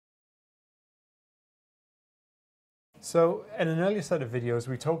So in an earlier set of videos,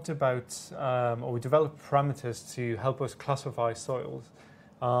 we talked about, or we developed parameters to help us classify soils.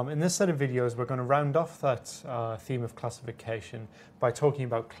 In this set of videos, we're going to round off that theme of classification by talking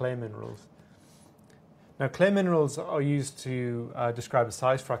about clay minerals. Now, clay minerals are used to describe a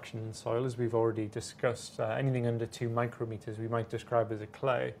size fraction in soil, as we've already discussed. Anything under 2 micrometers we might describe as a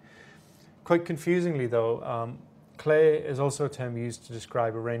clay. Quite confusingly though, clay is also a term used to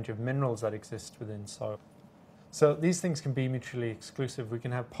describe a range of minerals that exist within soil. So these things can be mutually exclusive. We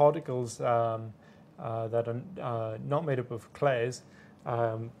can have particles that are not made up of clays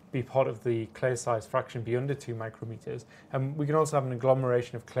be part of the clay size fraction, be under 2 micrometers. And we can also have an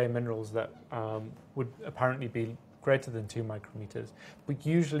agglomeration of clay minerals that would apparently be greater than 2 micrometers. But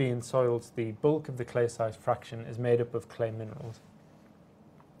usually in soils, the bulk of the clay size fraction is made up of clay minerals.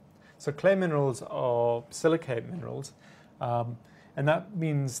 So clay minerals are silicate minerals. And that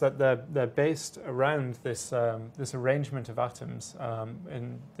means that they're based around this, this arrangement of atoms.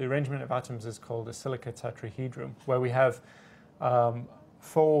 And the arrangement of atoms is called a silica tetrahedron, where we have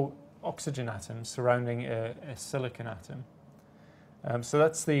 4 oxygen atoms surrounding a silicon atom. So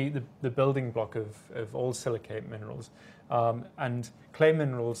that's the building block of all silicate minerals. And clay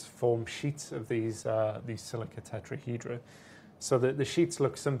minerals form sheets of these silica tetrahedra. So the sheets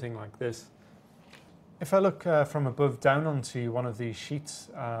look something like this. If I look from above down onto one of these sheets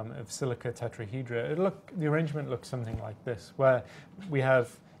of silica tetrahedra, the arrangement looks something like this, where we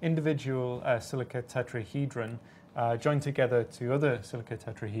have individual silica tetrahedron joined together to other silica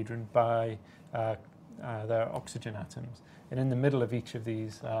tetrahedron by their oxygen atoms. And in the middle of each of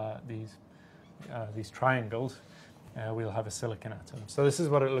these triangles, we'll have a silicon atom. So this is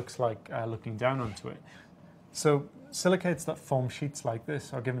what it looks like looking down onto it. So silicates that form sheets like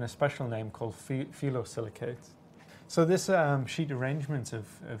this are given a special name called phyllosilicates. So this sheet arrangement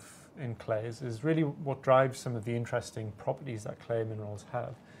in clays is really what drives some of the interesting properties that clay minerals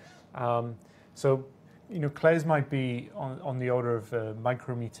have. So, you know, clays might be on the order of a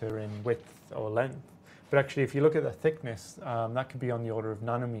micrometer in width or length, but actually if you look at the thickness, that could be on the order of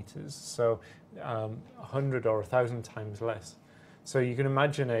nanometers, so 100 or 1,000 times less. So you can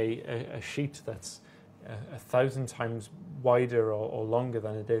imagine a sheet that's 1,000 times wider or longer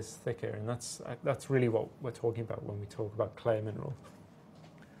than it is thicker, and that's really what we're talking about when we talk about clay minerals.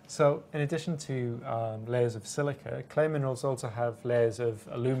 So in addition to layers of silica, clay minerals also have layers of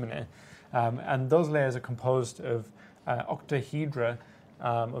alumina, and those layers are composed of octahedra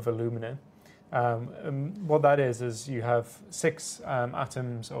of alumina. What that is you have 6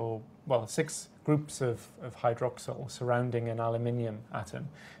 atoms, or well, 6 groups of hydroxyl surrounding an aluminium atom,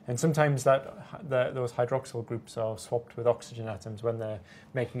 and sometimes those hydroxyl groups are swapped with oxygen atoms when they're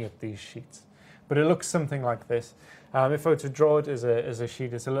making up these sheets. But it looks something like this. If I were to draw it as a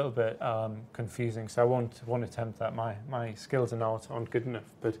sheet, it's a little bit confusing, so I won't attempt that. My skills in art aren't good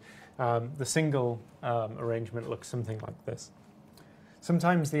enough, but the single arrangement looks something like this.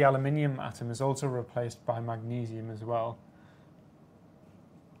 Sometimes the aluminium atom is also replaced by magnesium as well.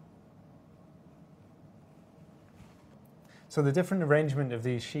 So the different arrangement of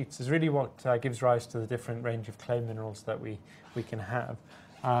these sheets is really what gives rise to the different range of clay minerals that we can have.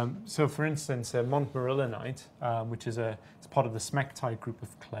 So for instance, montmorillonite, which is it's part of the smectite group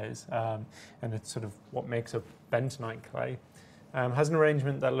of clays, and it's sort of what makes up bentonite clay, has an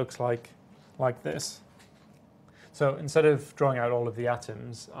arrangement that looks like this. So instead of drawing out all of the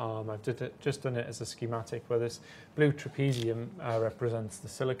atoms, I've just done it as a schematic where this blue trapezium represents the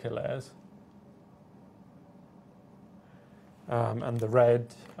silica layers. And the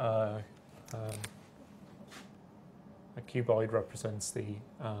red a cuboid represents the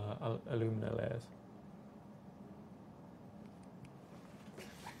alumina layers.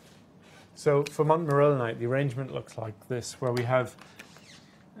 So for montmorillonite, the arrangement looks like this, where we have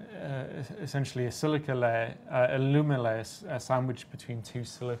essentially a silica layer, alumina layer sandwiched between 2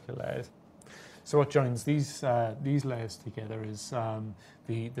 silica layers. So what joins these layers together is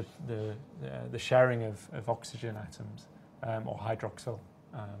the sharing of oxygen atoms. Or hydroxyl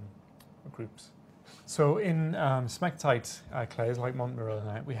groups. So in smectite clays like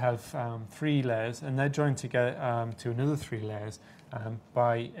montmorillonite, we have 3 layers, and they're joined together to another 3 layers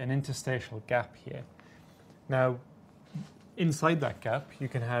by an interstitial gap here. Now, inside that gap, you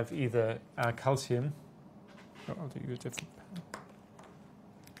can have either calcium. I'll do a different pen.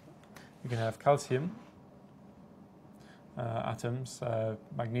 You can have calcium atoms,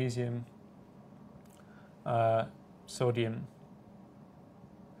 magnesium, sodium,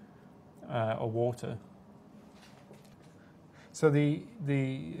 or water. So the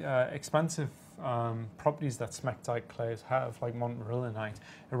expansive properties that smectite clays have, like montmorillonite,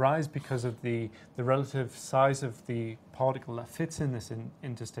 arise because of the relative size of the particle that fits in this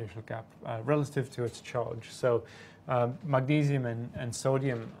interstitial gap relative to its charge. So magnesium and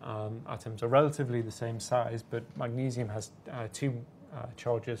sodium atoms are relatively the same size, but magnesium has two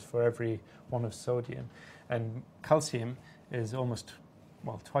charges for every one of sodium, and calcium is almost,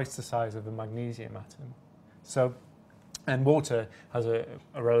 well, twice the size of a magnesium atom. So, and water has a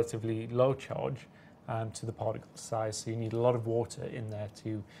relatively low charge to the particle size, so you need a lot of water in there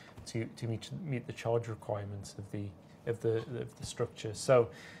to meet the charge requirements of the structure. So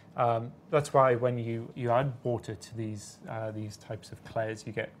that's why when you add water to these types of clays,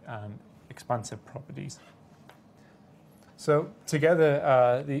 you get expansive properties. So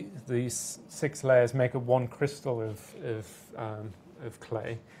together, these 6 layers make up one crystal of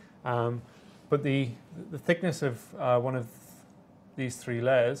clay. But the thickness of one of these 3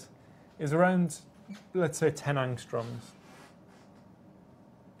 layers is around, let's say, 10 angstroms.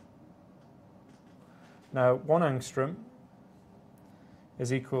 Now, 1 angstrom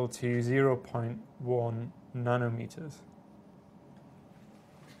is equal to 0.1 nanometers.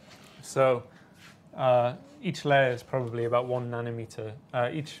 So each layer is probably about 1 nanometer.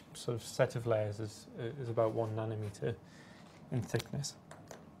 Each sort of set of layers is about 1 nanometer in thickness.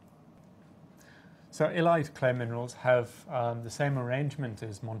 So illite clay minerals have the same arrangement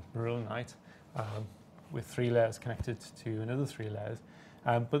as montmorillonite, with 3 layers connected to another 3 layers.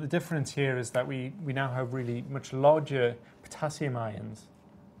 But the difference here is that we now have really much larger potassium ions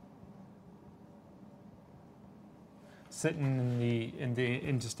sitting in the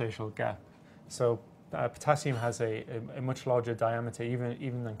interstitial gap. So potassium has a much larger diameter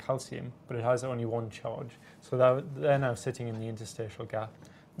even than calcium, but it has only 1 charge. So they're now sitting in the interstitial gap.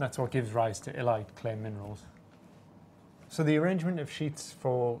 That's what gives rise to illite clay minerals. So the arrangement of sheets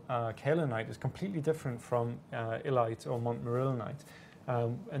for kaolinite is completely different from illite or montmorillonite.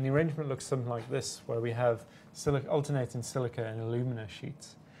 And the arrangement looks something like this, where we have alternating silica and alumina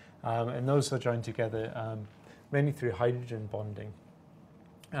sheets. And those are joined together mainly through hydrogen bonding.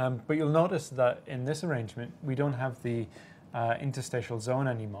 But you'll notice that in this arrangement, we don't have the interstitial zone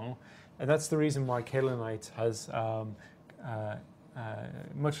anymore. And that's the reason why kaolinite has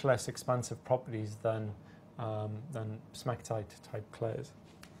much less expansive properties than smectite type clays.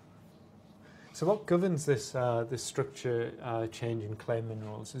 So what governs this structure change in clay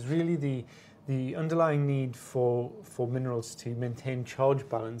minerals is really the underlying need for minerals to maintain charge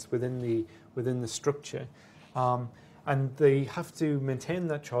balance within the structure, and they have to maintain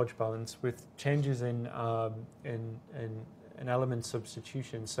that charge balance with changes in element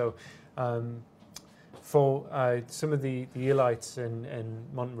substitution. So for some of the illites and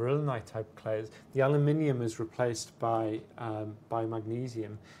montmorillonite type clays, the aluminium is replaced by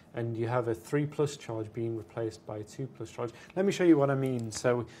magnesium, and you have a 3+ charge being replaced by a 2+ charge. Let me show you what I mean.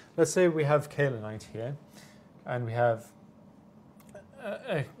 So let's say we have kaolinite here, and we have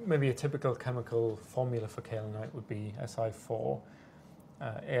maybe a typical chemical formula for kaolinite would be Si4,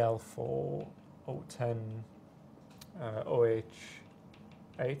 Al4, O10,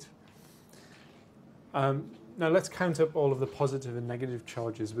 OH8. Now let's count up all of the positive and negative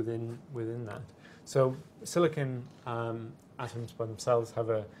charges within that. So silicon atoms by themselves have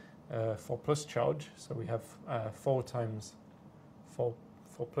a 4+ charge, so we have 4 times 4+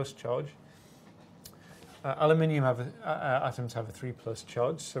 charge. Aluminium atoms have a 3+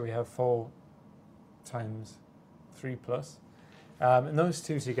 charge, so we have 4 times 3+. And those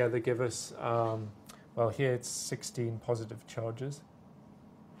two together give us, well, here it's 16 positive charges,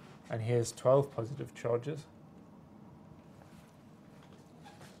 and here's 12 positive charges.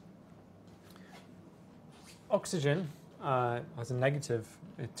 Oxygen has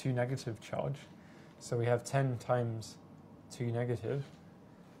a 2 negative charge, so we have 10 times 2 negative.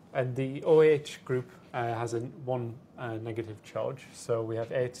 And the OH group has 1 negative charge, so we have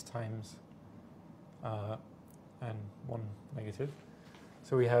 8 times and 1 negative.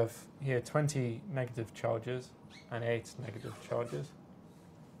 So we have here 20 negative charges and 8 negative charges.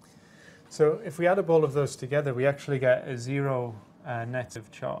 So if we add up all of those together, we actually get a 0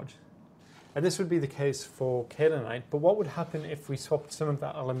 negative charge. And this would be the case for kaolinite, but what would happen if we swapped some of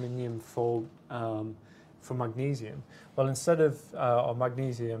that aluminium for magnesium? Well, instead of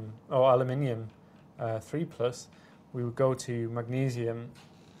magnesium or aluminium 3+, we would go to magnesium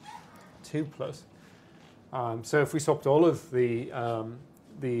 2+. So if we swapped all of the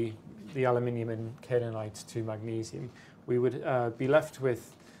aluminium in kaolinite to magnesium, we would be left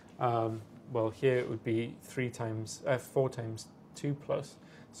with, well, here it would be 4 times 2+.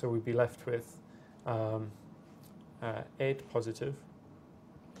 So we'd be left with 8 positive.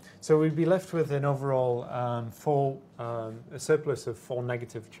 So we'd be left with an overall a surplus of 4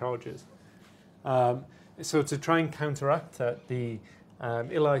 negative charges. So to try and counteract that, the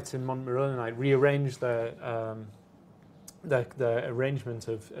illite and montmorillonite rearrange the arrangement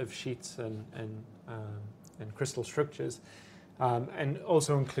of sheets and crystal structures, and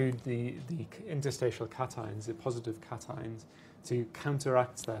also include the interstitial cations, the positive cations, to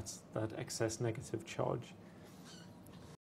counteract that excess negative charge.